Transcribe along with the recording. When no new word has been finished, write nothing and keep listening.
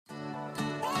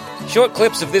Short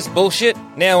clips of this bullshit,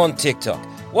 now on TikTok.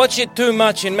 Watch it too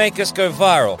much and make us go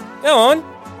viral. Go on,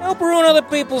 help ruin other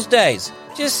people's days.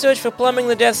 Just search for Plumbing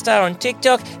the Death Star on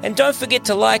TikTok, and don't forget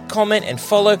to like, comment, and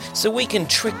follow so we can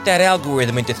trick that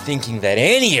algorithm into thinking that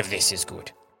any of this is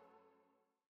good.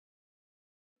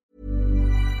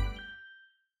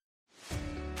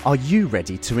 Are you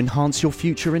ready to enhance your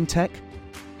future in tech?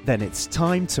 Then it's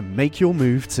time to make your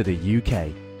move to the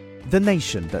UK, the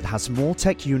nation that has more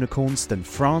tech unicorns than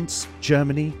France,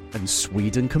 Germany, and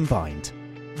Sweden combined.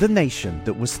 The nation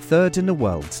that was third in the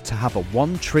world to have a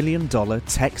 $1 trillion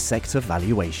tech sector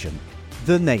valuation.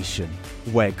 The nation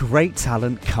where great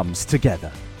talent comes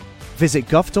together. Visit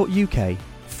gov.uk/great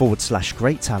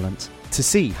talent to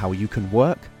see how you can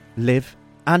work, live,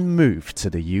 and move to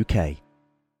the UK.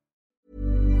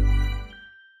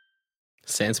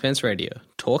 Sanspants Radio,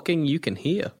 talking you can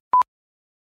hear.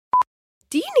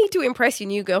 Do you need to impress your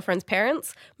new girlfriend's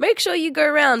parents? Make sure you go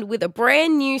round with a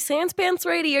brand new Sanspants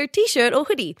Radio t-shirt or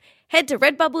hoodie. Head to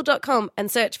redbubble.com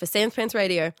and search for Sanspants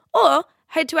Radio. Or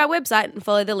head to our website and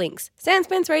follow the links.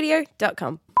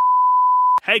 sanspantsradio.com.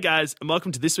 Hey guys, and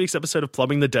welcome to this week's episode of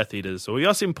Plumbing the Death Eaters, where we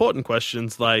ask important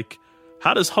questions like,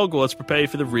 how does Hogwarts prepare you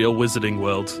for the real wizarding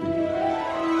world?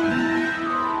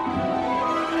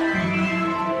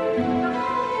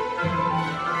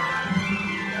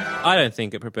 I don't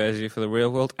think it prepares you for the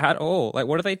real world at all. Like,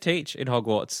 what do they teach in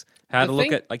Hogwarts? How to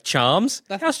look at, like, charms?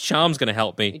 How's charms going to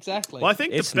help me? Exactly. Well, I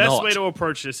think the best way to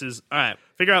approach this is, all right,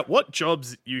 figure out what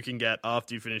jobs you can get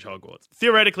after you finish Hogwarts.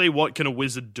 Theoretically, what can a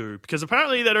wizard do? Because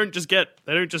apparently they don't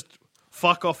just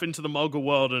fuck off into the Muggle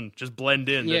world and just blend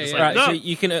in. Yeah, just yeah. like, no, so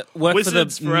you can work for the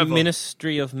forever.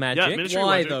 Ministry of Magic. Yeah, Ministry of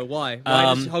Why, Magic. though? Why?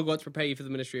 Why does Hogwarts prepare you for the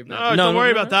Ministry of Magic? No, don't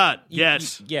worry about that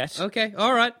yet. Yes. Okay,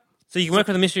 all right. So you can work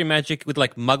for the Ministry of Magic with,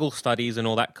 like, Muggle studies and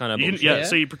all that kind of bullshit. Yeah,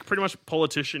 so you're pretty much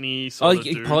politician-y sort of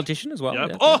dude. Politician as well. Yep.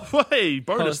 Yeah. Oh, hey,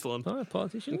 bonus one.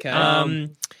 Politician. Okay.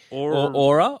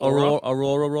 Aurora. All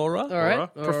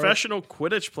right. Professional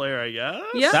Quidditch player, I guess.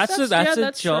 Yeah, That's a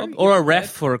job. true. Or a ref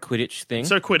for a Quidditch thing.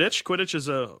 So Quidditch is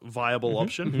a viable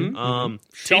option.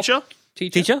 Teacher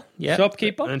Teacher? Yeah.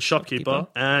 Shopkeeper. and shopkeeper,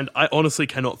 and I honestly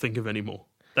cannot think of any more.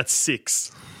 That's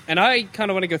 6. And I kind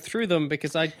of want to go through them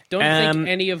because I don't think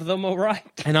any of them are right.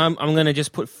 And I'm going to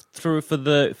just put through for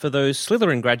those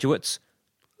Slytherin graduates,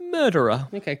 murderer.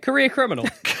 Okay, career criminal.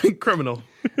 Criminal.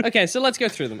 Okay, so let's go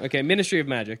through them. Okay, Ministry of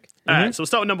Magic. All right, so we'll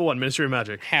start with number 1, Ministry of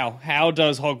Magic. How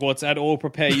does Hogwarts at all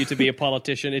prepare you to be a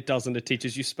politician? It doesn't. It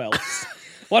teaches you spells.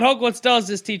 What Hogwarts does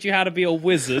is teach you how to be a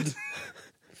wizard.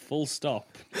 Full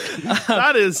stop.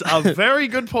 That is a very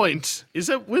good point. Is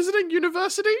it Wizarding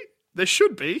University? There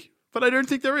should be, but I don't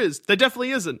think there is. There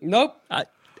definitely isn't. Nope.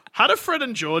 How do Fred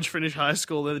and George finish high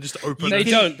school? They just open. They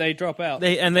don't. They drop out.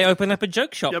 They open up a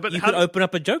joke shop. Yeah, but you how could open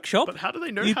up a joke shop. But how do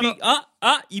they know you how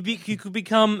to... You could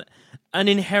become an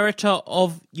inheritor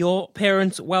of your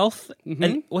parents' wealth.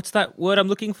 And what's that word I'm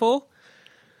looking for?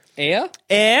 Heir?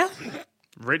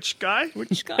 Rich guy?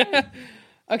 Which guy?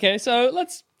 Okay, so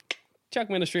let's chuck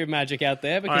Ministry of Magic out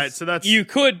there because Alright, so that's... you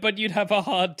could, but you'd have a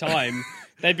hard time.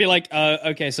 They'd be like,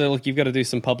 okay, so look, you've got to do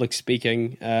some public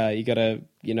speaking. You got to,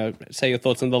 say your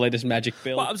thoughts on the latest magic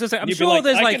bill. Well, I was gonna say, I'm You'd sure be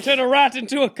there's I like... can turn a rat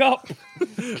into a cup.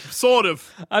 Sort of.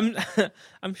 I'm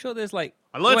sure there's like...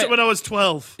 I learned it when I was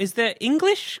 12. Is there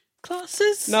English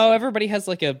classes? No, everybody has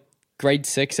like a grade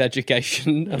 6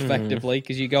 education, effectively,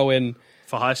 because you go in...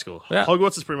 For high school. Yeah.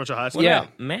 Hogwarts is pretty much a high school. Yeah.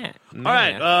 Matt. All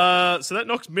right, so that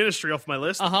knocks Ministry off my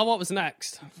list. What was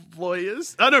next?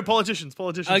 Lawyers? Oh, no, politicians.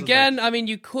 Again, I mean,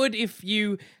 you could if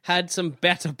you had some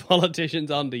better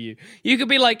politicians under you. You could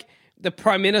be like the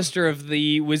Prime Minister of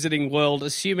the wizarding world,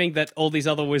 assuming that all these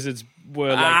other wizards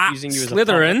were like using you as a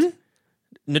Slytherin, puppet.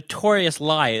 notorious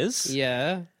liars,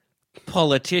 Yeah.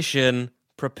 politician,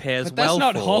 prepares But that's well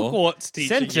not for Hogwarts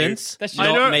teaching sentence, you. That's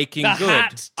not just making the good.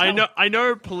 hat. I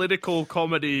know political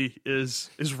comedy is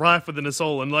rife within us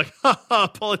all, and like,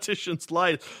 politicians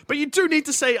lie. But you do need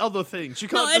to say other things. You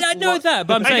can't. No, just I know that,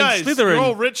 but I'm saying guys, Slytherin. You're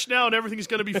all rich now, and everything's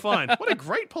going to be fine. What a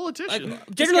great politician!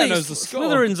 Generally, knows the score.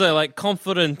 Slytherins are like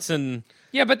confident and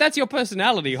Yeah, but that's your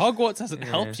personality. Hogwarts hasn't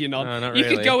helped you none. No, not You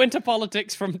really. could go into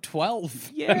politics from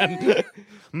 12. yeah,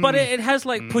 but it has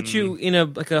like put you in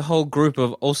a whole group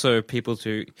of also people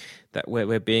that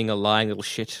where being a lying little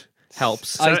shit helps.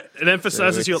 So it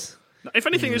emphasizes So your. it's- If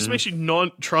anything, this makes you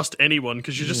not trust anyone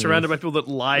because you're just surrounded by people that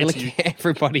lie to you. Like,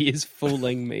 everybody is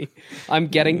fooling me. I'm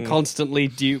getting constantly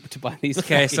duped by these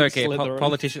Okay, fucking so Slytherins.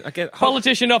 politician. Okay,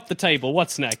 Politician up the table.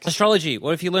 What's next? astrology.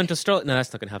 What if you learned astrology? No,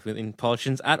 that's not going to happen in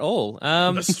politicians at all.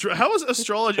 How is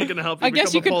astrology going to help you? I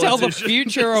guess you become could a tell the politician?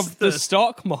 future of the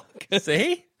stock market.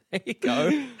 See, there you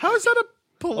go. How is that a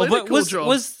political job.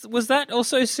 Was that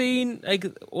also seen? Like,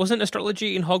 wasn't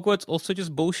astrology in Hogwarts also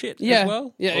just bullshit as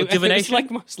well? Yeah, Or it was divination?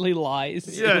 like mostly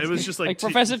lies. Yeah, it was just like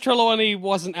Professor Trelawney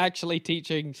wasn't actually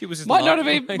teaching. She was just might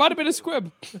lying. have been a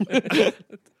squib.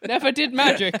 Never did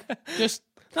magic. Just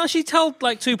No, she told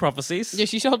like 2 prophecies.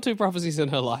 she told 2 prophecies in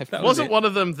her life. Wasn't one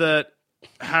of them that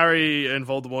Harry and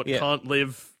Voldemort can't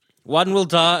live? One will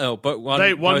die. But one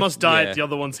One both- must die yeah. at the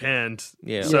other one's hand.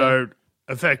 Yeah. So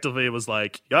effectively, it was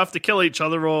like you have to kill each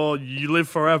other or you live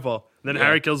forever. And then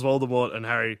Harry kills Voldemort, and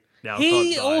Harry now He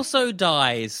can't die. also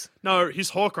dies. No, his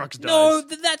Horcrux dies. No,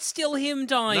 that's still him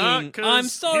dying. 'cause I'm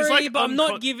he's, sorry, like, but I'm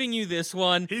not giving you this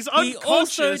one. He's He also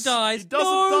unconscious. dies. He doesn't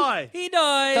No, die. He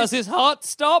dies. Does his heart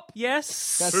stop?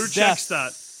 Yes. Who checks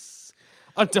that?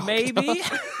 A doctor. Maybe.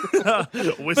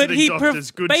 Wizarding But he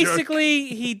doctors, good joke. basically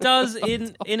he does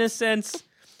in a sense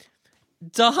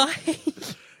die.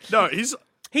 No,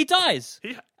 He dies.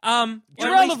 he.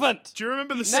 Irrelevant. Do you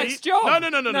remember the Next scene? job.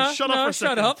 No. Shut up for a second.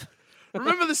 Shut up.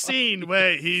 Remember the scene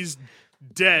where he's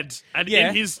dead and Yeah.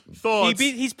 in his thoughts.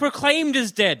 He's proclaimed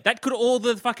as dead. That could all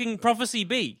the fucking prophecy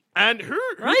be. And who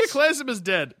Right? declares him as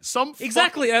dead?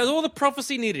 Exactly. That's all the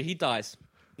prophecy needed. He dies.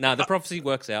 No, the prophecy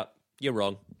works out. You're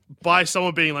wrong. By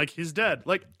someone being like, he's dead.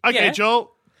 Like, okay, Yeah.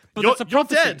 Joel, But you're that's a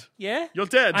prophecy. dead. Yeah? You're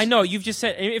dead. I know. You've just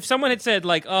said, if someone had said,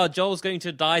 like, oh, Joel's going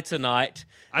to die tonight.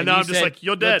 I and know, you I'm just said, like,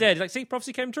 you're dead. Like, see,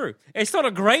 prophecy came true. It's not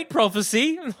a great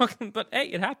prophecy, but hey,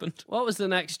 it happened. What was the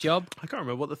next job? I can't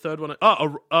remember what the third one is.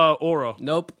 Oh, Aura.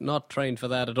 Nope, not trained for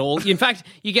that at all. In fact,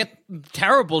 you get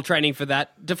terrible training for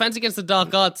that. Defense Against the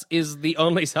Dark Arts is the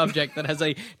only subject that has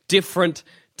a different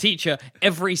teacher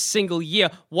every single year.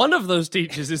 One of those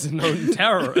teachers is a known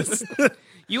terrorist.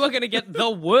 You are going to get the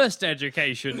worst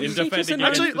education in defending against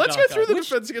Actually, the let's Dark go through the Arts.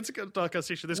 Defense Against the Dark Arts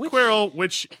teacher. There's Quirrell,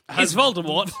 which has Is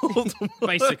Voldemort,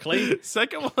 basically.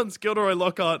 Second one's Gilderoy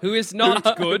Lockhart, Who is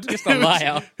not good. Just a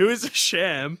liar. who is a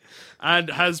sham and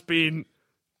has been,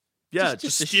 just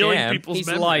a stealing sham. people's He's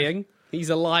memory. lying. He's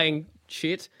a lying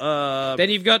shit. Then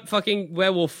you've got fucking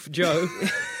Werewolf Joe.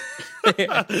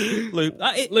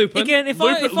 Lupin. Again, if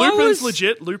Lupin's I was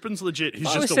legit. Lupin's legit. He's If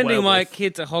I just was a sending my werewolf.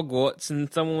 kid to Hogwarts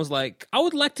and someone was like, I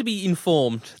would like to be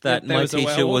informed that there my was a teacher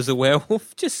werewolf. was a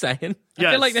werewolf. Just saying. I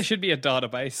Yes. feel like there should be a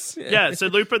database. Yeah, so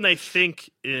Lupin they think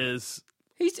is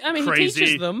He Crazy.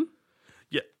 teaches them.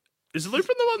 yeah. Is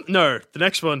Lupin the one? No, the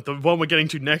next one, the one we're getting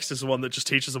to next, is the one that just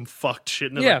teaches them fucked shit.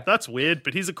 And they're Yeah. like, that's weird,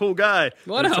 but he's a cool guy.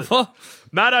 Whatever.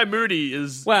 Mad Eye Moody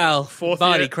is Well, fourth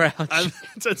Barty year, Crouch. and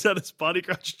it turns out it's Barty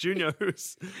Crouch Jr.,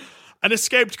 who's an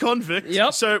escaped convict.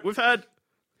 Yep. So we've had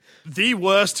the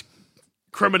worst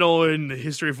criminal in the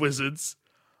history of wizards,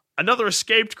 another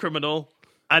escaped criminal,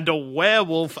 and a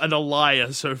werewolf and a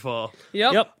liar so far.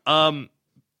 Yep.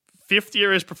 Fifth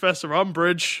year is Professor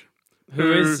Umbridge,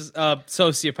 Who is a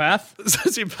sociopath.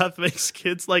 sociopath makes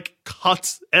kids like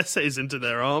cut essays into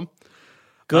their arm.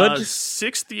 Good.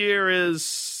 Sixth year is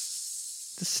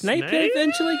Does Snape Snape?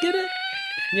 eventually get it?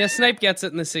 Yeah, Snape gets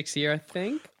it in the 6th year, I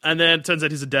think. and then it turns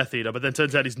out he's a Death Eater, but then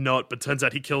turns out he's not, but turns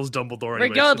out he kills Dumbledore anyway.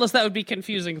 Regardless, that would be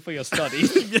confusing for your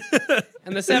studies.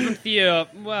 And the 7th year,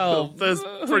 well, There's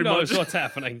who pretty knows much- what's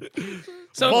happening?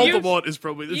 So Voldemort is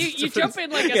probably the you defense- jump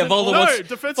in like as Yeah, an Voldemort's- No,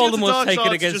 Defense Against Voldemort's the Dark taken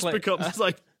Arts against, just like- becomes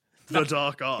like the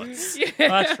Dark Arts.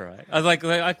 That's right. I like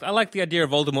the idea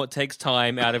of Voldemort takes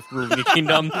time out of ruling a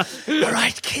kingdom. All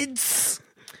right, kids.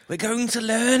 We're going to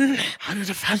learn How to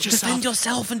defend defend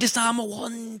yourself and disarm a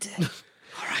wand.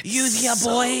 All right, you here,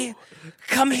 boy.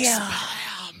 Come here.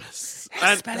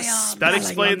 And Expelliarmus. that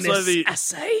explains why the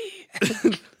essay.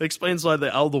 that explains why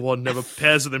the Elder Wand never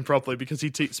pairs with him properly, because he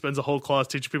spends a whole class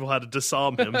teaching people how to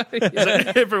disarm him.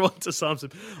 So everyone disarms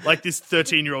him. Like this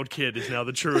 13-year-old kid is now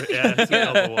the true heir to the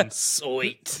Elder Wand.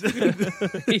 Sweet.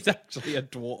 He's actually a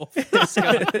dwarf.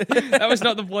 That was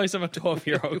not the voice of a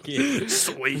 12-year-old kid.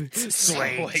 Sweet.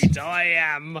 Sweet, I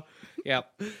am.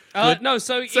 Yep. No,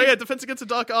 so So yeah, Defense Against the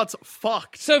Dark Arts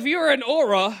fucked. So if you were an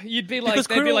aura, you'd be like, Because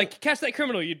they'd be Quirrell- like, catch that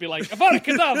criminal. You'd be like, Avada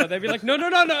Kedavra. They'd be like, no.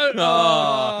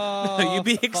 Oh, You'd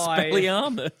be fine.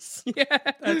 Expelliarmus. Yeah,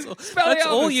 That's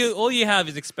Expelliarmus. all you have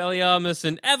is Expelliarmus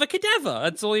and Avacadabra.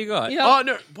 That's all you got. Yeah. Oh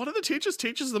no! One of the teachers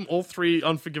teaches them all three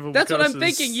unforgivable. That's what I'm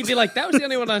curses. thinking. You'd be like, that was the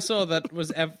only one I saw that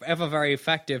was ever very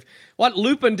effective. What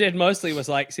Lupin did mostly was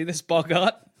like, see this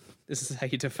Bogart? This is how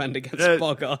you defend against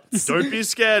Bogarts. Don't be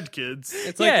scared, kids.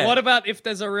 It's like, Yeah. what about if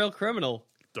there's a real criminal?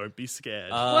 Don't be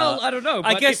scared. Well, I don't know.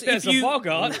 But I guess if there's if you a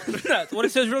Bogart, what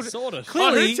it says real sort of.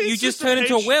 clearly, who you teaches just the turn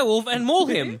into a page- werewolf and maul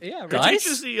him. Yeah, right. Who guys.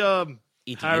 teaches the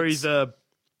Harry Idiots. the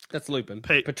That's Lupin.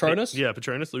 Patronus? Yeah,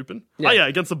 Patronus, Lupin. Yeah. Oh, yeah,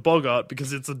 against the Boggart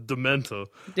because it's a Dementor.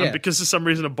 Yeah. And because for some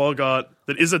reason a Boggart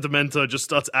that is a Dementor just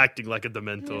starts acting like a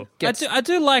Dementor. I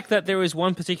do like that there is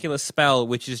one particular spell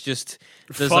which is just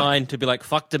designed to be like,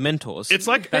 fuck Dementors. It's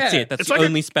like... That's it. That's it's the like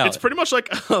only spell. It's pretty much like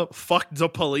a fuck the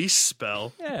police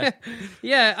spell. Yeah.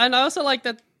 Yeah, and I also like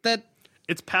that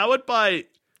It's powered by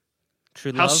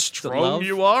True how love, strong love.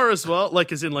 you are as well.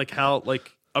 Like, as in, like, how,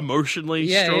 like, emotionally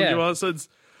strong you are. So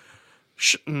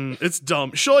it's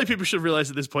dumb. Surely people should realize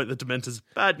at this point that Dementor's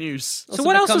bad news. So Also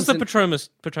what else does becomes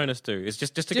the Patronus do? Is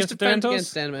just just against the defends Dementors?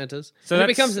 against Dementors. So When it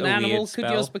that's becomes an a weird animal, could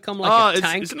spell. yours become like a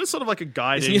tank? Isn't it sort of like a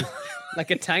guiding... Is he- Like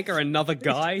a tank or another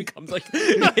guy? becomes like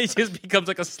it just becomes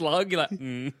like a slug. You're like,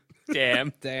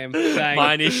 damn, Damn, tank.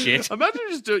 mine is shit. Imagine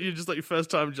just doing you just like your first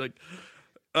time, just like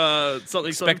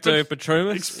something. Specto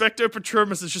Patronus. Expecto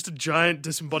Patronus is just a giant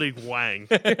disembodied wang.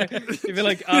 You'd be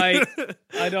like, I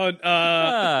don't,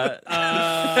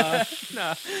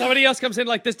 somebody else comes in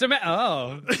like this,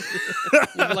 oh.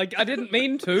 You'd be like, I didn't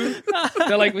mean to.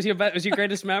 They're like, was your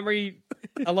greatest memory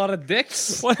a lot of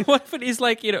dicks? What if it is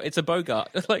like, it's a Bogart?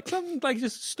 It's like something like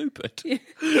just stupid.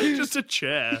 Just a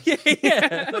chair.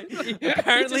 Yeah. Like,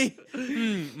 apparently,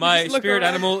 my look spirit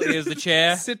around. animal is the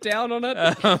chair. Sit down on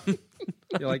it.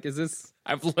 You're like, is this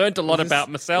I've learned a lot about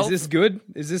myself. Is this good?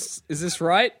 Is this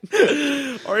right?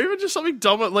 Or even just something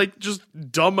dumber, like just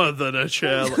dumber than a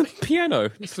chair. Like Piano.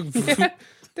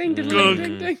 Ding, ding,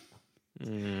 ding, ding, ding.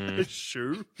 a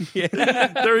shoe. Yeah.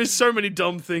 There is so many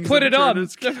dumb things. Put in it on.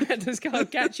 Patronus. Dementors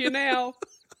can't catch you now.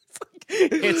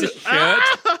 It's a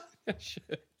shirt.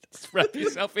 Just wrap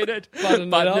yourself in it.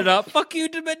 Button it up. Fuck you,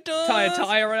 Dementor. Tie a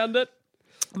tie around it.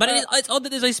 But it's odd that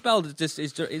there's a spell that just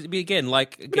is again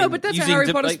like No, but that's how using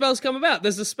Harry Potter spells come about.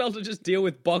 There's a spell to just deal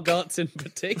with Boggarts in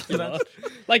particular.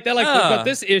 Like they're like, we've got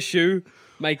this issue.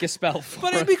 Make a spell for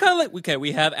But it. it'd be kind of like, okay,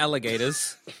 we have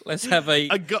alligators. Let's have a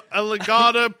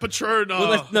Alligator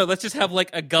Patrona. let's just have like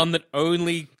a gun that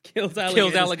only Kills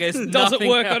alligators. Doesn't nothing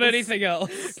work on else. anything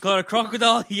else. Got a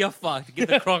crocodile? You're fucked. Get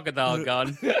the crocodile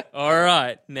gun. All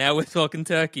right, now we're talking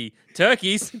turkey.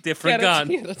 Turkeys, different gun.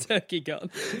 Get a turkey gun.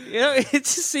 It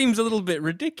just seems a little bit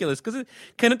ridiculous because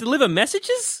can it deliver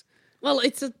messages? Well,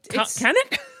 Can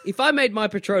it? If I made my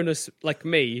Patronus like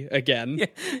me again,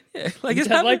 Yeah. Like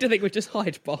I'd like to think would just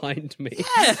hide behind me.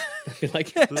 Yeah. I'd be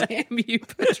like, damn you,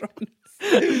 Patronus.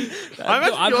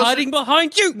 I'm hiding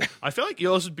behind you. I feel like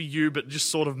yours would be you, but just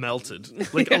sort of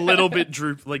melted, like a little bit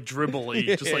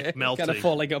dribbly, just like melting. Kind of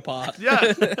falling apart.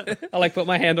 Yeah. I like put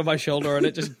my hand on my shoulder and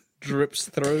it just drips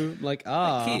through. Like,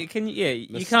 You can't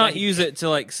Mistake. use it to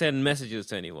like send messages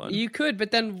to anyone. You could, but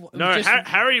then No, just,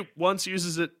 Harry once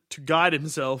uses it to guide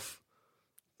himself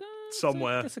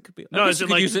somewhere. I guess it could be. No, I as guess in, you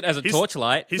could like, use it as a he's-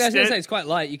 torchlight. He's, I was gonna say stand- it's quite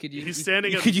light. You could use. he's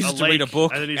standing You at could use a it to read a lake,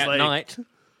 book and then he's at like, night.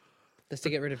 Just to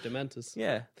get rid of Dementors.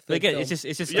 Yeah, Third again, film. it's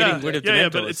just Yeah, getting rid of yeah, Dementors. yeah,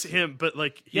 but it's him. But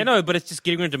like, but it's just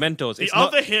getting rid of Dementors. the It's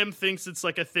other not, him thinks it's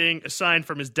like a thing, a sign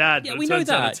from his dad. Yeah, but we it know turns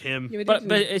out that. it's him. Yeah, but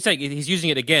it's like he's using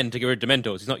it again to get rid of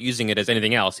Dementors. He's not using it as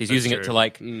anything else. He's using it true. to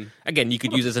like again. You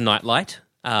could use it as a nightlight.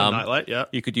 Nightlight, yeah.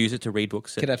 You could use it to read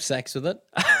books. Could have sex with it.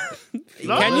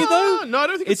 No, Can you though? No, I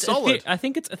don't think it's solid. I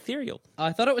think it's ethereal.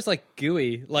 I thought it was like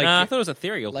gooey, like Nah, I thought it was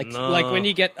ethereal. like No. like when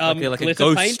you get like a glitter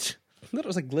ghost. paint. I thought it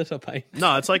was like glitter paint.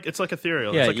 No, it's like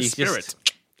ethereal. Yeah, It's like a you spirit.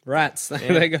 just- Rats.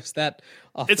 There goes that.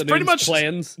 It's pretty much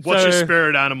plans. what's your So-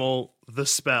 spirit animal? The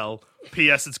spell.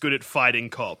 P.S. It's good at fighting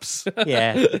cops.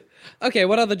 Yeah, Okay,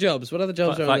 what other jobs? What other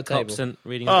jobs are on the fight table? cops and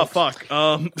reading. Oh books.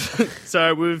 fuck.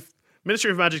 So we've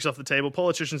Ministry of Magic's off the table.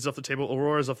 Politicians off the table.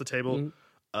 Aurora's off the table.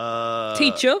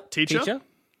 Teacher. Teacher.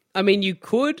 I mean, you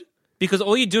could. Because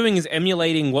all you're doing is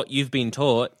emulating what you've been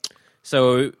taught.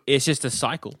 So it's just a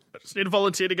cycle. I just need a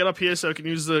volunteer to get up here so I can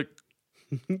use the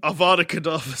Avada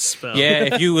Kedavra spell. Yeah,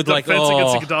 if you would like, Defense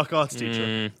against oh, a dark arts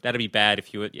teacher. that'd be bad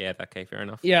if you would. Yeah, okay, fair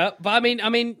enough. Yeah, but I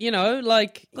mean, you know,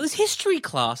 like Well, there's history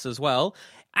class as well.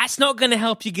 That's not going to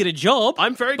help you get a job.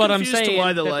 I'm very but confused I'm to saying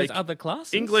why they're that like there's other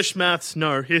classes. English, maths,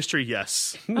 no. History,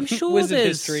 yes. I'm sure wizard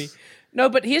there's history. No,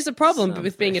 but here's the problem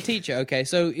with being a teacher. Okay,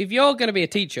 so if you're going to be a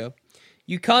teacher,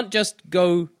 you can't just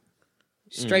go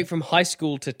straight from high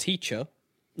school to teacher.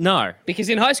 No. Because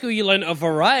in high school, you learn a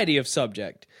variety of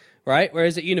subject, right?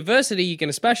 Whereas at university, you're going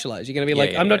to specialize. You're going to be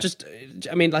like, yeah, I'm yeah. not just,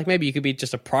 I mean, like maybe you could be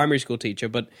just a primary school teacher,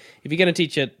 but if you're going to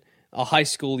teach at a high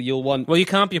school, you'll want. Well, you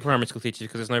can't be a primary school teacher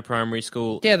because there's no primary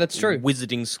school. Yeah, that's true.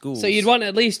 Wizarding schools. So you'd want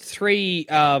at least 3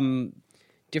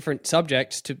 different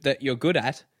subjects that you're good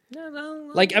at.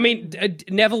 Like, I mean,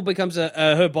 Neville becomes a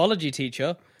herbology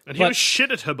teacher. And he but- was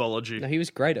shit at herbology. No, he was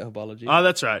great at herbology. Oh,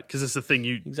 that's right, because it's the thing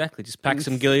you... Exactly. Just pack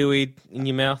some gillyweed in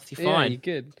your mouth. You're Yeah, fine. you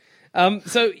could.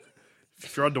 So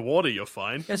If you're underwater, you're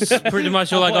fine. That's pretty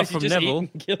much all I got Otherwise, from you're just Neville.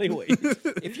 eating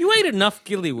gillyweed. If you ate enough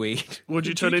gillyweed, Would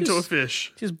you turn into a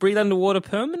fish? just breathe underwater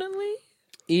permanently?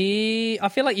 I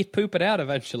feel like you'd poop it out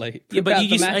eventually. Yeah, Poop but out you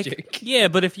the just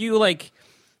magic. but if you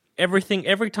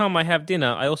every time I have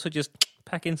dinner, I also just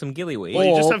pack in some gillyweed. Well,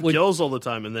 you just have would- gills all the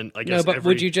time, and then I guess No, but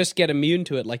would you just get immune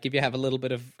to it? Like if you have a little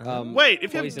bit of Wait,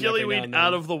 if you have poison every now gillyweed and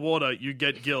out then? of the water, you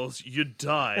get gills, you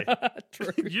die.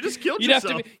 True. You just killed You'd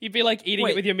yourself. have to. You'd be like eating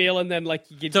Wait. it with your meal, and then like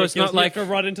you get. So it's not like- you have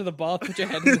to run into the bath, put your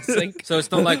head in the sink. So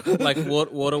it's not like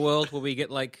Waterworld where we get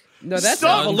like No, that's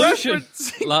Stop evolution.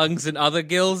 referencing- lungs and other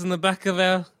gills in the back of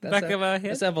our of our head.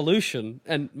 That's evolution,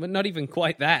 and not even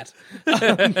quite that.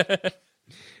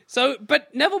 But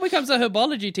Neville becomes a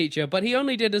herbology teacher, but he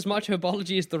only did as much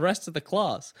herbology as the rest of the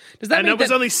class. Does that And mean it was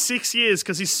that? only 6 years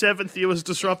because his 7th year was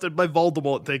disrupted by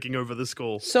Voldemort taking over the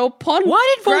school. So upon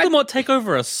Why did Voldemort take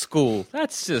over a school?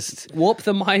 That's just warp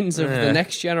the minds of the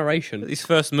next generation? his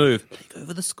first move. Take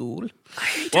over the school.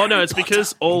 Well, no, it's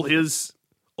because all his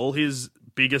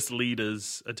biggest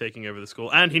leaders are taking over the school,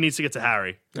 and he needs to get to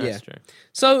Harry. That's true.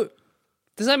 So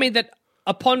does that mean that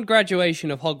upon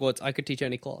graduation of Hogwarts, I could teach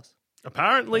any class?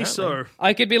 Apparently so.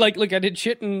 I could be like, look, I did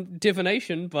shit in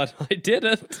divination, but I did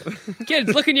it.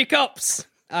 Kids, look in your cups.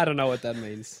 I don't know what that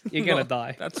means. You're gonna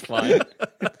die. That's fine.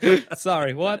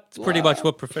 Sorry, what? Pretty much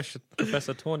what Professor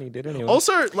Tawny did anyway.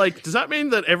 Also, does that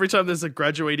mean that every time there's a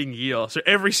graduating year, so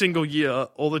every single year,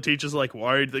 all the teachers are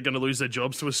worried they're going to lose their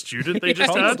jobs to a student they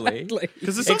just had? Probably.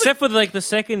 Because Except for the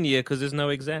second year, because there's no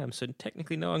exam, so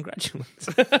technically no one graduates.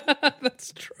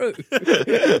 That's true.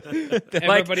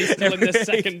 Everybody's still in the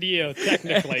second year,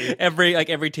 technically.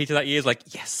 every teacher that year is like,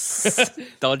 yes,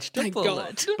 dodged a Thank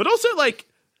bullet. God. But also,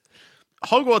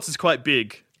 Hogwarts is quite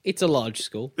big. It's a large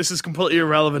school. This is completely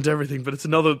irrelevant to everything, but it's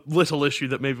another little issue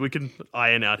that maybe we can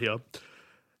iron out here.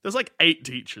 There's 8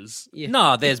 teachers. Yeah.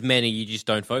 No, there's many you just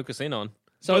don't focus in on.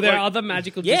 So there are other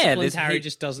magical disciplines Harry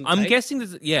just doesn't I'm take? guessing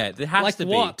there has Like to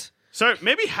what? So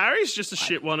maybe Harry's just a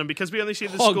shit one, and because we only see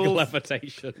the Hog school...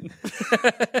 levitation.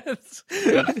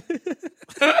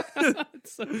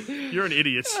 You're an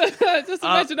idiot. Just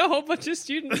imagine a whole bunch of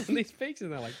students and he speaks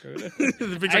and they're like,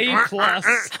 The big A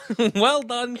plus. be. Well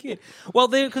done, kid. Well,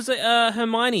 because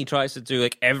Hermione tries to do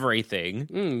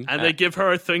everything. And they give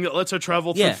her a thing that lets her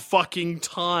travel through Yeah. fucking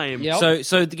time. Yep.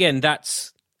 So again,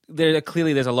 there's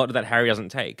a lot that Harry doesn't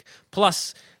take.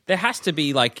 Plus, there has to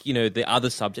be the other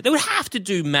subject. They would have to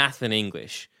do math and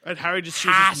English. And Harry just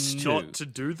Has chooses to. not to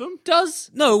do them?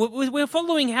 No, we're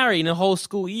following Harry in a whole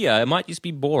school year. It might just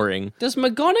be boring. Does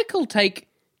McGonagall take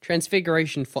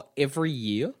Transfiguration for every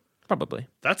year? Probably.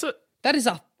 That's it. That is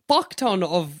a fuck ton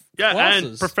of Yeah, classes.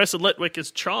 and Professor Litwick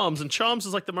is Charms, and Charms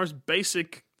is the most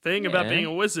basic thing about Yeah. being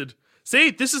a wizard.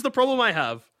 See, this is the problem I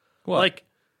have. What?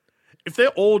 If they're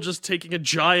all just taking a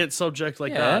giant subject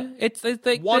like Yeah,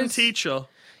 that, one there's- teacher,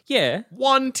 Yeah,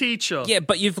 one teacher. yeah,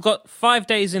 but you've got 5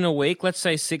 days in a week. Let's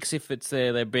say 6 if it's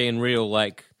they're being real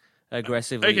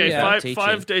aggressively. Okay, teaching.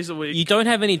 5 days a week. You don't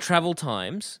have any travel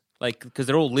times, because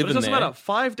they're all But living it doesn't there. matter.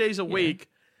 5 days a week,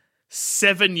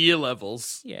 7 year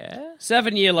levels. Yeah.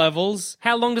 7-year levels.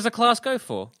 How long does a class go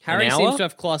for? Harry An hour? seems to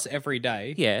have class every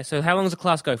day. Yeah. So how long does a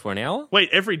class go for? An hour? Wait,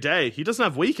 every day? He doesn't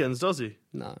have weekends, does he?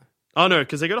 No. Oh, no,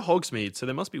 because they go to Hogsmeade, so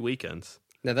there must be weekends.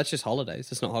 No, that's just holidays.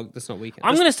 That's not weekends.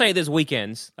 I'm gonna say there's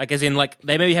weekends, as in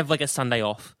they maybe have a Sunday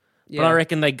off, Yeah. but I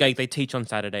reckon they teach on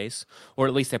Saturdays, or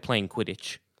at least they're playing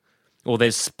Quidditch, or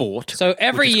there's sport. So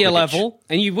every which is year Quidditch. level,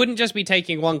 and you wouldn't just be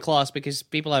taking one class because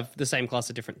people have the same class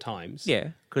at different times. Yeah,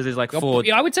 because there's 4.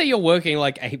 I would say you're working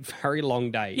a very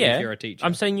long day Yeah, if you're a teacher.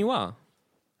 I'm saying you are.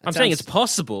 I'm saying sounds- it's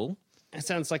possible. That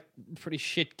sounds like a pretty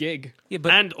shit gig. Yeah,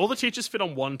 but And all the teachers fit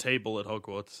on one table at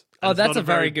Hogwarts. And Oh, it's that's not a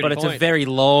very good it's a point. very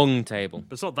long table.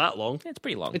 But it's not that long. Yeah, it's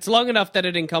pretty long. It's long enough that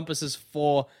it encompasses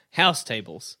 4 house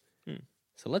tables.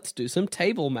 So let's do some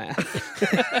table math.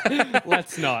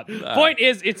 Let's not. Point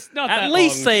is, it's not that At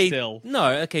least long say still.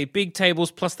 no. Okay, big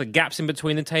tables plus the gaps in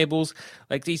between the tables.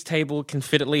 Each table can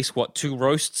fit at least 2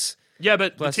 roasts. Yeah,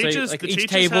 but Plus the teachers, the each teachers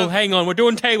table. have... Hang on, we're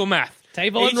doing table math.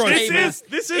 Table and Each roast. table-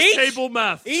 This is Each- table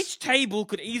math. Each table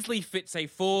could easily fit, say,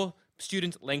 4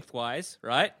 students lengthwise,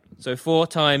 right? So 4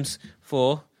 times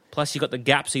 4, plus you got the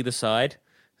gaps either side.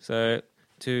 So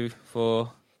 2,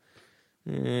 4,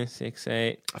 6,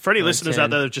 8. For any 9, listeners 10. out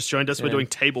there that have just joined us, we're 10. doing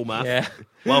table math. Yeah.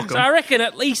 Welcome. So I reckon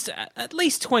at least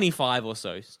 25 or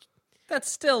so.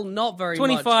 That's still not very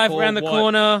 25 much. around the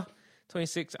corner.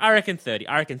 26. I reckon 30.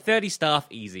 I reckon 30 staff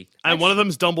easy. And one of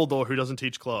them's Dumbledore, who doesn't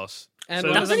teach class. And So-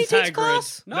 one of Doesn't he them's teach Hagrid.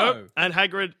 class? No. Nope. And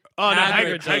Hagrid Oh, no,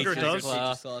 Hagrid Hagrid teaches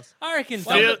does. class. I reckon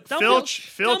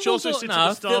Filch also sits at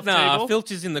the staff table.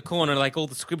 Filch is in the corner like all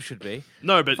the scribs should be.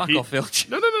 No, but Fuck he... off, Filch.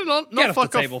 No, Get not off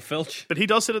fuck the off. table, Filch. But he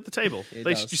does sit at the table.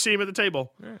 does. You see him at the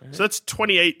table. So that's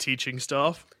 28 teaching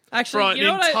staff. Actually, for an you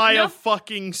know what entire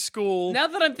fucking school. Now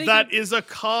that I'm thinking, that is a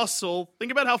castle.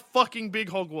 Think about how fucking big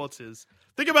Hogwarts is.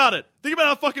 Think about it. Think about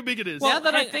how fucking big it is. Now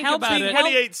that I think about it,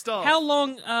 28 staff. How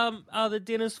long are the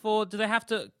dinners for? Do they have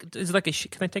to? Is it like a?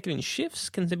 Can they take it in shifts?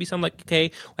 Can there be some like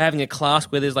okay, we're having a class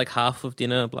where there's like half of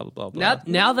dinner, blah blah blah blah.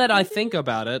 now that I think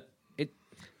about it,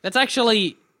 that's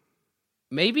actually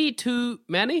maybe too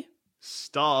many.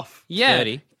 Staff. Yeah.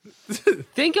 30.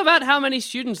 Think about how many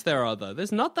students there are, though.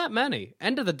 There's not that many.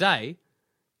 End of the day,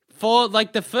 for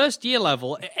like the first year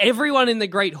level, everyone in the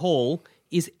Great Hall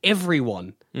is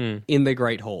everyone in the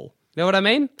Great Hall. You know what I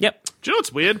mean? Yep. Do you know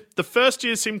what's weird? The first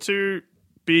years seem to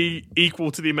be equal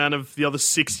to the amount of the other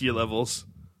 6-year levels.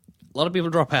 A lot of people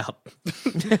drop out.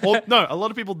 Or, no, a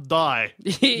lot of people die.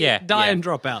 Yeah, Die yeah. and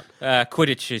drop out.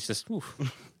 Quidditch is just. Oof.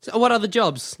 So what other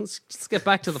jobs? Let's get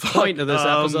back to the point of this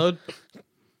episode.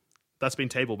 That's been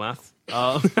table math.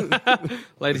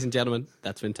 Ladies and gentlemen,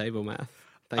 that's been table math.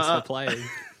 Thanks for playing.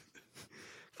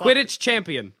 Quidditch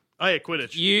champion. Oh yeah,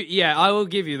 Quidditch. Yeah, I will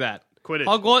give you that. Quidditch.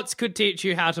 Hogwarts could teach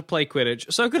you how to play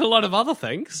Quidditch. So could a lot of other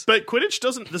things. But Quidditch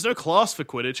doesn't. There's no class for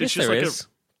Quidditch. It's Yes, just there like is.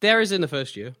 There is in the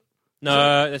first year.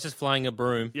 No, that's just flying a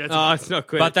broom. Yeah, Oh, it's not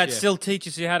Quidditch. But that yeah. still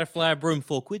teaches you how to fly a broom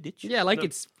for Quidditch. Yeah, like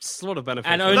it's sort of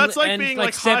beneficial. And only- that's like and being like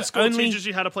like high seven- school only- teaches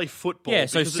you how to play football. Yeah,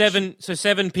 so because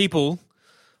seven people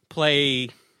play.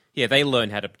 Yeah, they learn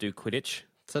how to do Quidditch.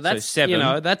 So that's, seven. you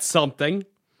know, that's something,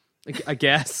 I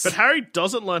guess. But Harry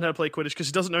doesn't learn how to play Quidditch because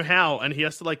he doesn't know how, and he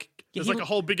has to like. There's he- like a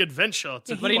whole big adventure.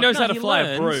 To But he knows how to fly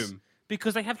a learns broom.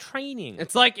 because they have training.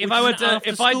 It's like if Which I is were an to, if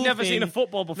after-school I'd never seen a thing.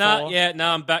 football before.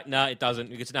 I'm back. No, it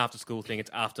doesn't. It's an after-school thing.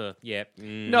 It's after. Yeah.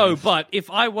 No, but if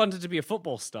I wanted to be a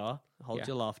football star, hold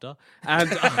your laughter,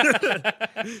 and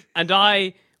and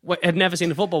I had never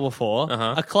seen a football before,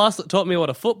 a class that taught me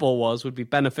what a football was would be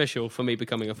beneficial for me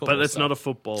becoming a football But it's star. not a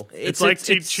football. It's It's- like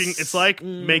it's- teaching. It's like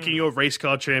making you a race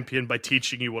car champion by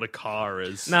teaching you what a car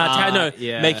is. No,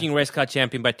 yeah. making race car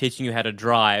champion by teaching you how to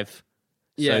drive.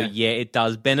 Yeah. So yeah, it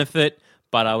does benefit,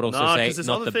 but I would also Nah, say 'cause there's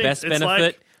not other the things. best It's benefit.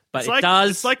 like- but it's it like, does.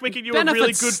 It's like making you a benefits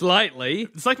really good. slightly.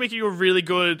 It's like making you a really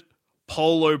good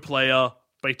polo player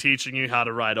by teaching you how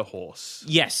to ride a horse.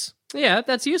 Yes, Yeah,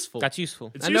 that's useful. that's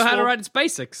useful. It's I know how to useful. ride its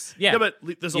basics. Yeah, Yeah, but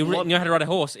there's a you lot. know how to ride a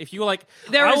horse. If you were like,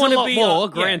 There I is a wanna lot be more,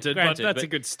 yeah, granted, but that's a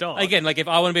good start. Again, like if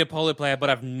I want to be a polo player, but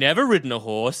I've never ridden a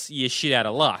horse, you're shit out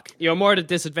of luck. You're more at a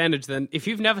disadvantage than if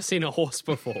you've never seen a horse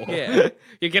before. Yeah.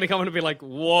 You're going to come in and be like,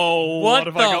 whoa, What what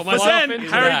have the I got fuck? But myself then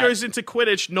into? Harry that. goes into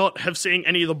Quidditch not have seen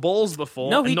any of the balls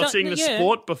before, No, he and not don't- seeing the yeah.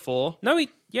 sport before. No, he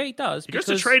does. He goes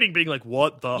to training being like,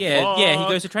 what the Yeah, fuck? yeah,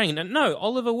 he goes to training. And no,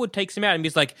 Oliver Wood takes him out and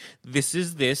he's like, "This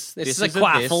is this. This is is a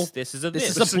quaffle. This is a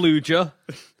This this. is a bluger.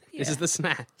 This is the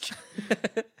snatch.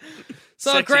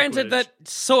 So Sexy granted Quidditch. that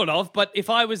sort of, but if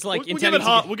I was like We'll give intending it to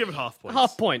half. get- We'll give it half points.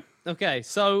 half point. Okay,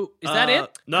 so is that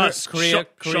it? No, it's career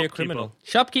shopkeeper. criminal.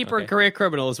 Shopkeeper and career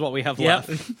criminal is what we have Yep.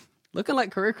 left. Looking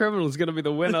like career criminal is going to be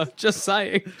the winner. Just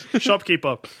saying.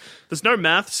 Shopkeeper. There's no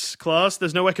maths class.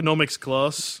 There's no economics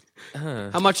class.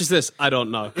 How much is this? I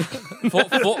don't know.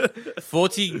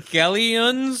 40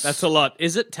 galleons. That's a lot.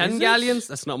 Is it 10 Is it? galleons?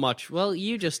 That's not much. Well,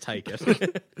 you just take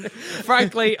it.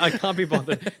 Frankly, I can't be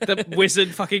bothered. The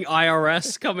wizard fucking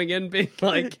IRS coming in being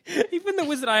like, Even the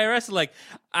Wizard IRS are like,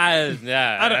 I don't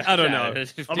know.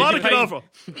 I'm out of pay- over.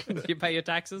 you pay your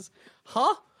taxes?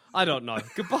 Huh? I don't know.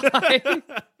 Goodbye.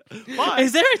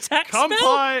 Is there a tax Come bill?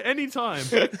 by anytime.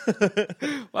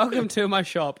 Welcome to my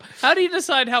shop. How do you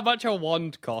decide how much a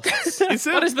wand costs?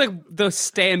 What is the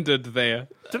standard there?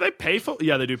 Do they pay for?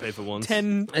 Yeah, they do pay for ones.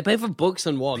 10 They pay for books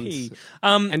and wands.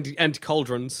 And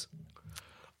cauldrons.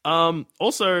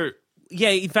 Also, Yeah,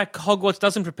 in fact, Hogwarts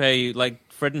doesn't prepare you.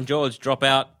 Like, Fred and George drop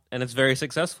out, and it's very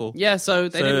successful. Yeah, so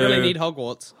they didn't really need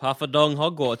Hogwarts. Half a dong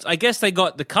Hogwarts. I guess they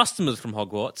got the customers from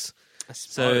Hogwarts.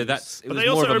 So it but was they more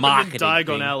also of a opened marketing in Diagon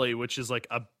thing. Alley, which is like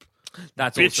a.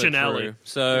 That's bitchin' also true. alley.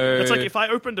 So It's like if I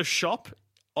opened a shop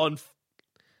in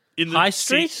the High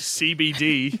Street?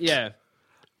 CBD, Yeah.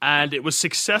 and it was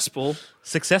successful,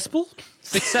 successful.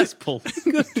 Successful.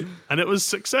 and it was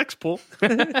successful,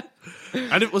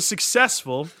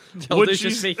 Joel would is you?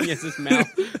 just speaking as his mouth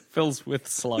fills with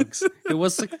slugs. It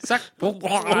was successful.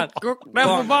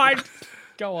 Never mind.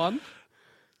 Go on.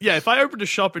 Yeah, if I opened a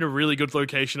shop in a really good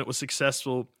location, it was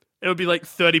successful. It would be like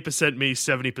 30% me,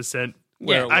 70%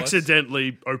 Yeah, it was.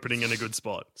 accidentally opening in a good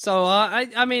spot. So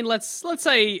I mean, let's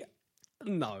say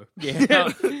No. Yeah,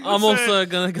 I'm also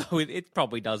gonna go with it.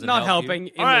 Probably doesn't. Not help helping.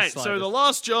 you. In All right, the so the slightest.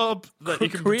 last job that you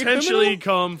can Career potentially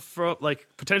come from,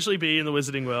 potentially be in the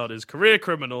wizarding world is career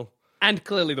criminal. And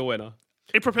clearly the winner.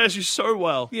 It prepares you so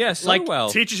well. Yeah, so Like, well.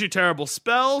 Teaches you terrible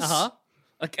spells.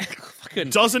 Like, fucking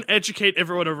Doesn't educate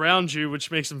everyone around you, which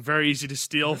makes them very easy to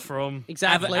steal from.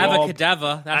 Exactly.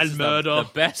 Avacadabra. That's and murder. the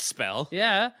best spell.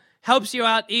 Yeah. Helps you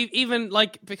out, even,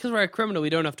 like, because we're a criminal, we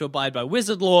don't have to abide by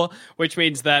wizard law, which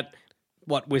means that,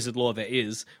 what wizard law there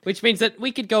is, which means that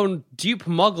we could go and dupe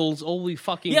muggles all we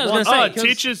fucking Yeah, I was want. gonna Oh, say,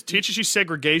 it 'cause- teaches you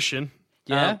segregation.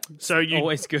 Yeah. So you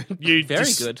Always good. You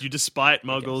Very good. You despite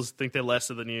muggles think they're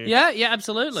lesser than you. Yeah,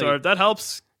 absolutely. So if that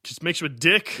helps, just makes you a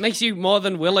dick. Makes you more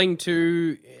than willing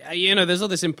to, there's all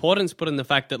this importance put in the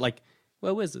fact that, like,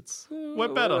 we're wizards. We're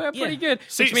better. We're pretty good.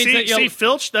 See, Which means that you'll... see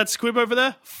Filch, that squib over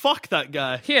there? Fuck that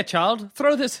guy. Here, child,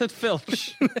 throw this at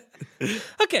Filch.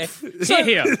 Okay, so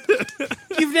Here.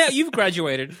 you've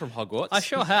graduated from Hogwarts. I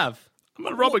sure have. I'm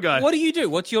gonna rob a guy. What do you do?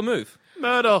 What's your move?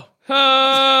 Murder.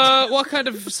 What kind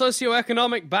of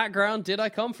socioeconomic background did I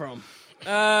come from?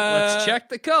 Let's check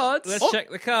the cards. Let's check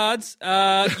the cards.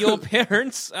 Your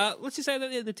parents. Let's just say that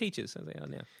they're the teachers, as they are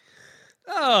now.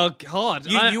 Oh, God.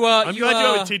 You I'm you glad you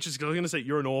are. have teachers because I was gonna say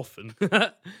you're an orphan. Did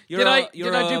I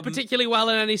do particularly well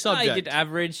in any I subject? did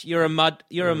average. You're a muggle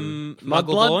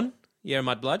Mudblood? born. You're a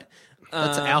mudblood.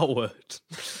 That's our word.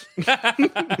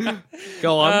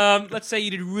 Go on. Let's say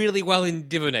you did really well in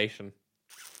divination.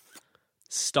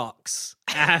 Stocks.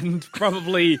 And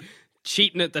probably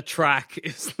cheating at the track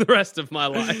is the rest of my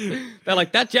life. They're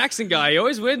like, that Jackson guy, he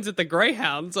always wins at the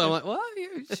Greyhounds. I'm like, what?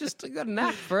 It's just got a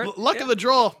knack for it. Luck of the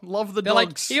draw. Love the They're like,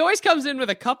 dogs. he always comes in with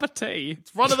a cup of tea,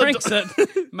 one of the drinks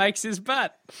it, makes his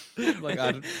bet. I'm like,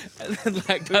 I don't- And then,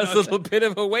 like, does a little bit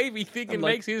of a wavy thing and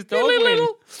like, makes his dog win.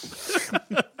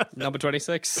 Number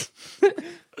 26.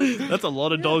 That's a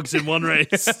lot of dogs in one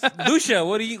race. Lucia,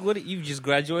 you just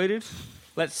graduated?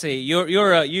 Let's see.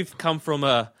 You've come from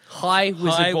a High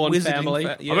wizard-born wizarding family.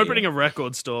 yeah, I'm opening a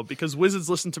record store because wizards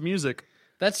listen to music.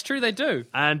 That's true, they do.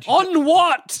 And On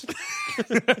what?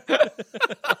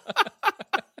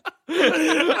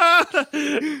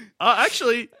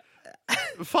 actually,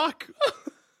 fuck.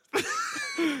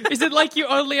 Is it like you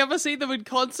only ever see them in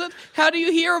concert? How do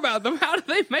you hear about them? How do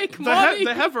they make They money?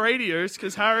 have radios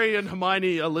because Harry and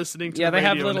Hermione are listening to yeah, the they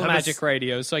have radio and little a magic s-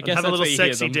 radios, so I and guess have that's a little where you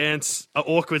hear sexy them. dance, an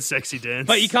awkward sexy dance.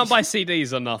 But you can't buy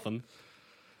CDs or nothing.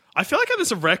 I feel like I'm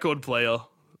just a record player.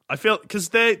 I feel because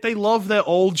they love their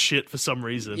old shit for some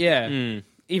reason. Yeah.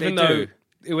 Even They though do.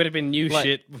 it would have been new Like,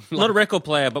 shit. not a record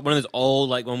player, but one of those old,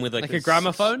 like one with like a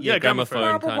gramophone? Yeah, Yeah,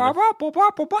 gramophone kind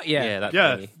of. Yeah. Yeah, that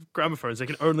Yeah, thingy. gramophones. They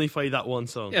can only play that one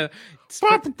song. Yeah.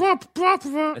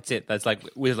 That's it. That's like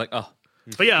we're like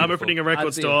But yeah, I'm opening a record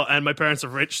Ideal. store, and my parents are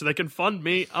rich, so they can fund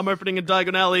me. I'm opening a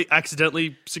Diagon Alley,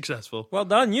 accidentally successful. well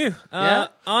done, you. Yeah.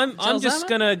 I'm Charles just Anna?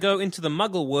 gonna go into the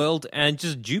Muggle world and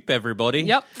just dupe everybody.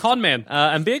 Yep. Con man.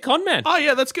 And be a con man. Oh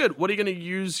yeah, that's good. What are you going to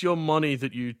use your money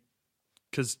that you?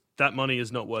 Because that money is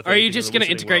not worth. Or are you anything just in going the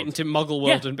to Wizarding integrate world. into Muggle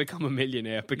world Yeah. and become a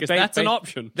millionaire? Because Ba- that's an ba-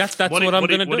 option. That's What what are- I'm what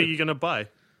are- gonna do. What are you going to buy?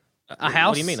 A house?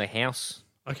 What do you mean, a house?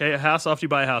 Okay, a house. After you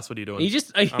buy a house, what are you doing? Are you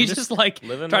just just like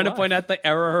living trying the to point life. out the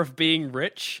error of being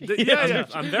rich? yeah.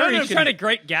 I'm very I'm trying to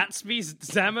Great Gatsby's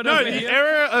examine No, over the here.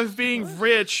 era of being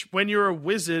rich when you're a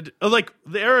wizard, or like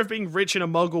the era of being rich in a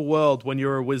Muggle world when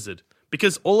you're a wizard.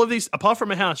 Because all of these, apart from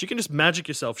a house, you can just magic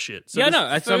yourself shit. So Yeah, there's- no,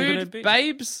 that's what I'm gonna Food, be.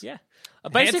 babes. Yeah.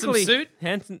 Handsome Basically, suit?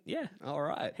 handsome. Yeah, All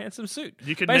right. handsome suit.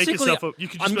 You can make Basically, yourself. You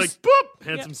can just I'm be like, just- boop,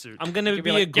 handsome suit. I'm gonna Could be,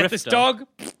 be like, a grifter. get this dog.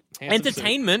 Handsome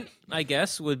Entertainment, I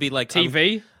guess, would be like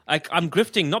TV. I'm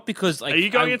grifting not because like Are you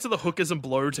going I'm, into the hookers and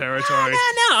blow territory? No,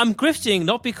 I'm grifting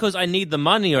not because I need the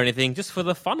money or anything, just for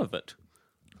the fun of it.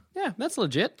 Yeah, that's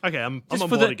legit. Okay, I'm Just on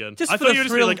for board the- again. just I for thought the you were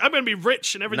just thrill. like, I'm going to be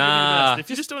rich and everything will be Nah. the best. If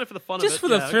you're just doing it for the fun Just of it, for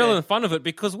the yeah, thrill okay. and fun of it,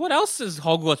 because what else has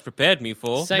Hogwarts prepared me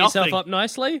for? Set Nothing. yourself up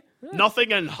nicely.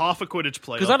 Nothing and half a Quidditch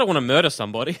player. Because I don't want to murder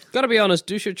somebody. Gotta be honest,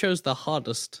 Dusha chose the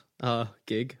hardest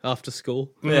gig after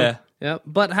school. Yeah. Yeah,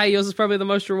 but hey, yours is probably the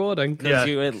most rewarding. Yeah.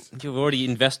 Because you've already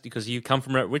invested because you come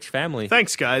from a rich family.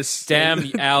 Thanks, guys.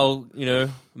 Damn our,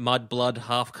 mud blood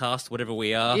half caste, whatever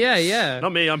we are. Yeah, yeah.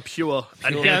 Not me, I'm pure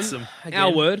and Yeah, handsome.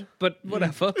 our word, but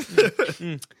whatever.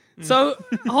 So,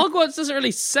 Hogwarts doesn't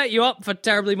really set you up for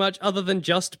terribly much other than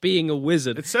just being a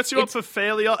wizard. It sets you up for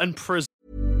failure and prison.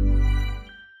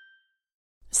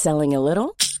 Selling a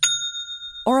little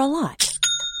or a lot?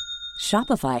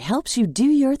 Shopify helps you do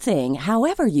your thing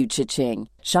however you cha-ching.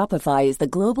 Shopify is the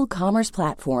global commerce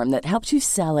platform that helps you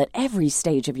sell at every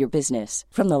stage of your business.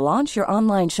 From the launch your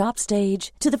online shop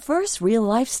stage to the first real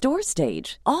life store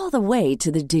stage, all the way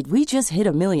to the did we just hit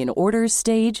a million orders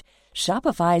stage.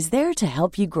 Shopify is there to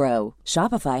help you grow.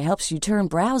 Shopify helps you turn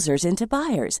browsers into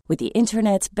buyers with the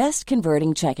internet's best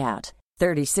converting checkout.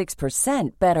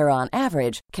 36% better on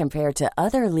average compared to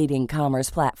other leading commerce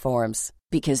platforms.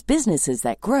 Because businesses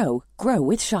that grow, grow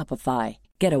with Shopify.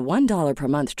 Get a $1 per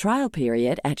month trial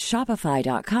period at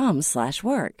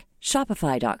shopify.com/work.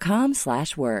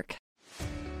 Shopify.com/work.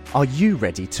 Are you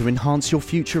ready to enhance your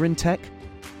future in tech?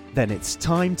 Then it's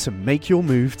time to make your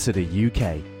move to the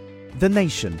UK. The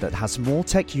nation that has more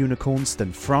tech unicorns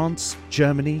than France,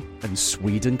 Germany, and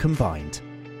Sweden combined.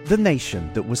 The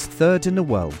nation that was third in the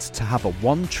world to have a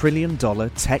 $1 trillion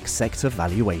tech sector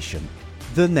valuation.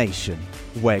 The nation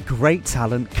where great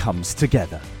talent comes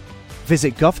together.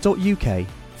 Visit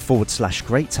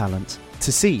gov.uk/great talent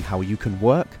to see how you can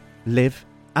work, live,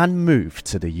 and move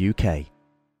to the UK.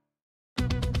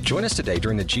 Join us today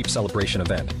during the Jeep Celebration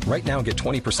event. Right now, get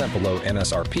 20% below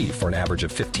MSRP for an average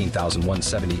of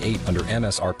 $15,178 under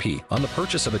MSRP on the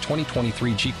purchase of a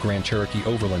 2023 Jeep Grand Cherokee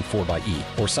Overland 4xE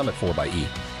or Summit 4xE.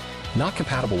 Not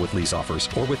compatible with lease offers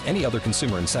or with any other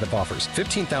consumer incentive offers.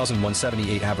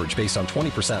 $15,178 average based on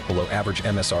 20% below average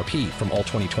MSRP from all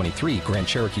 2023 Grand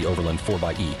Cherokee Overland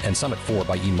 4xE and Summit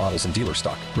 4xE models in dealer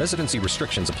stock. Residency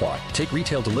restrictions apply. Take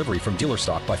retail delivery from dealer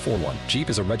stock by 4/1. Jeep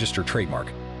is a registered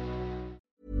trademark.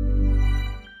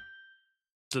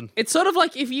 It's sort of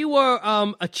like if you were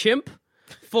a chimp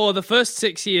for the first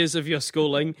 6 years of your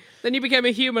schooling, then you became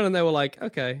a human and they were like,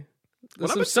 okay,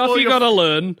 there's some stuff you gotta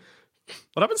learn.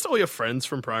 What happens to all your friends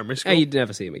from primary school? And you'd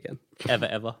never see him again.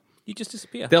 Ever. You just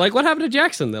disappear. They're like, what happened to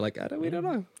Jackson? They're like, we don't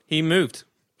know. He moved.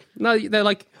 No, they're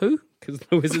like, who? Because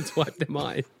the wizards wiped their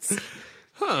minds.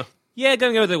 Huh. Yeah,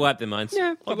 go to wipe their minds.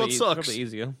 Yeah. Hogwarts sucks. Probably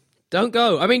easier. Don't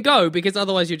go. I mean, go, because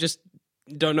otherwise you just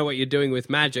don't know what you're doing with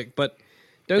magic, but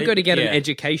don't go to get an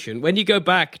education. When you go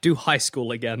back, do high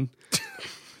school again.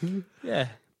 Yeah.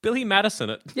 Billy Madison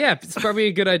it. Yeah, it's probably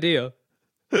a good idea.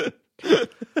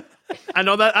 And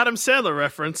on that Adam Sandler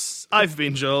reference, I've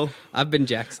been Joel. I've been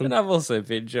Jackson. And I've also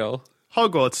been Joel.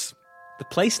 Hogwarts. The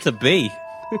place to be.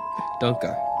 Don't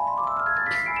go.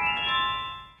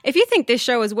 If you think this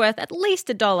show is worth at least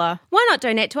 $1, why not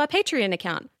donate to our Patreon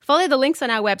account? Follow the links on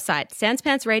our website,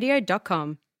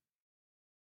 sanspantsradio.com.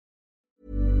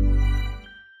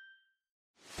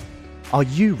 Are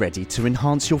you ready to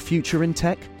enhance your future in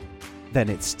tech? Then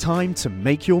it's time to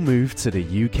make your move to the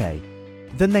UK.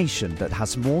 The nation that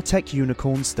has more tech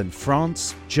unicorns than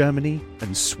France, Germany,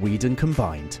 and Sweden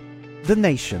combined. The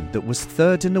nation that was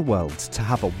third in the world to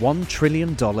have a $1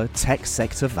 trillion tech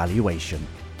sector valuation.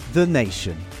 The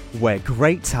nation where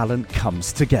great talent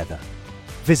comes together.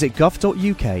 Visit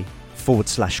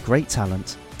gov.uk/great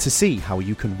talent to see how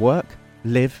you can work,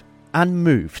 live, and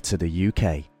move to the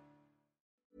UK.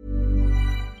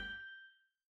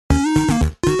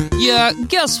 Yeah,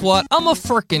 guess what? I'm a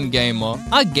frickin' gamer.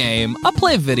 I game, I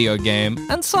play video game,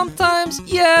 and sometimes,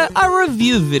 yeah, I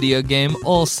review video game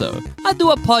also. I do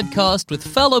a podcast with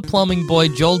fellow plumbing boy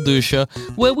Joel Dusha,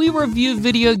 where we review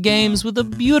video games with a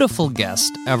beautiful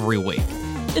guest every week.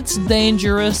 It's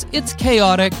dangerous, it's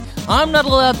chaotic, I'm not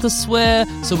allowed to swear,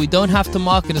 so we don't have to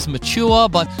mark it as mature,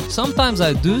 but sometimes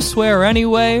I do swear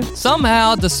anyway.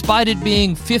 Somehow, despite it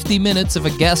being 50 minutes of a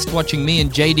guest watching me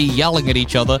and JD yelling at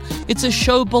each other, it's a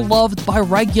show beloved by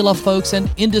regular folks and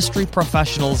industry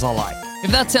professionals alike.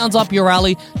 If that sounds up your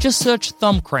alley, just search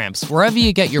Thumb Cramps wherever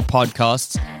you get your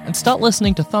podcasts and start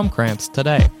listening to Thumb Cramps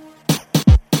today.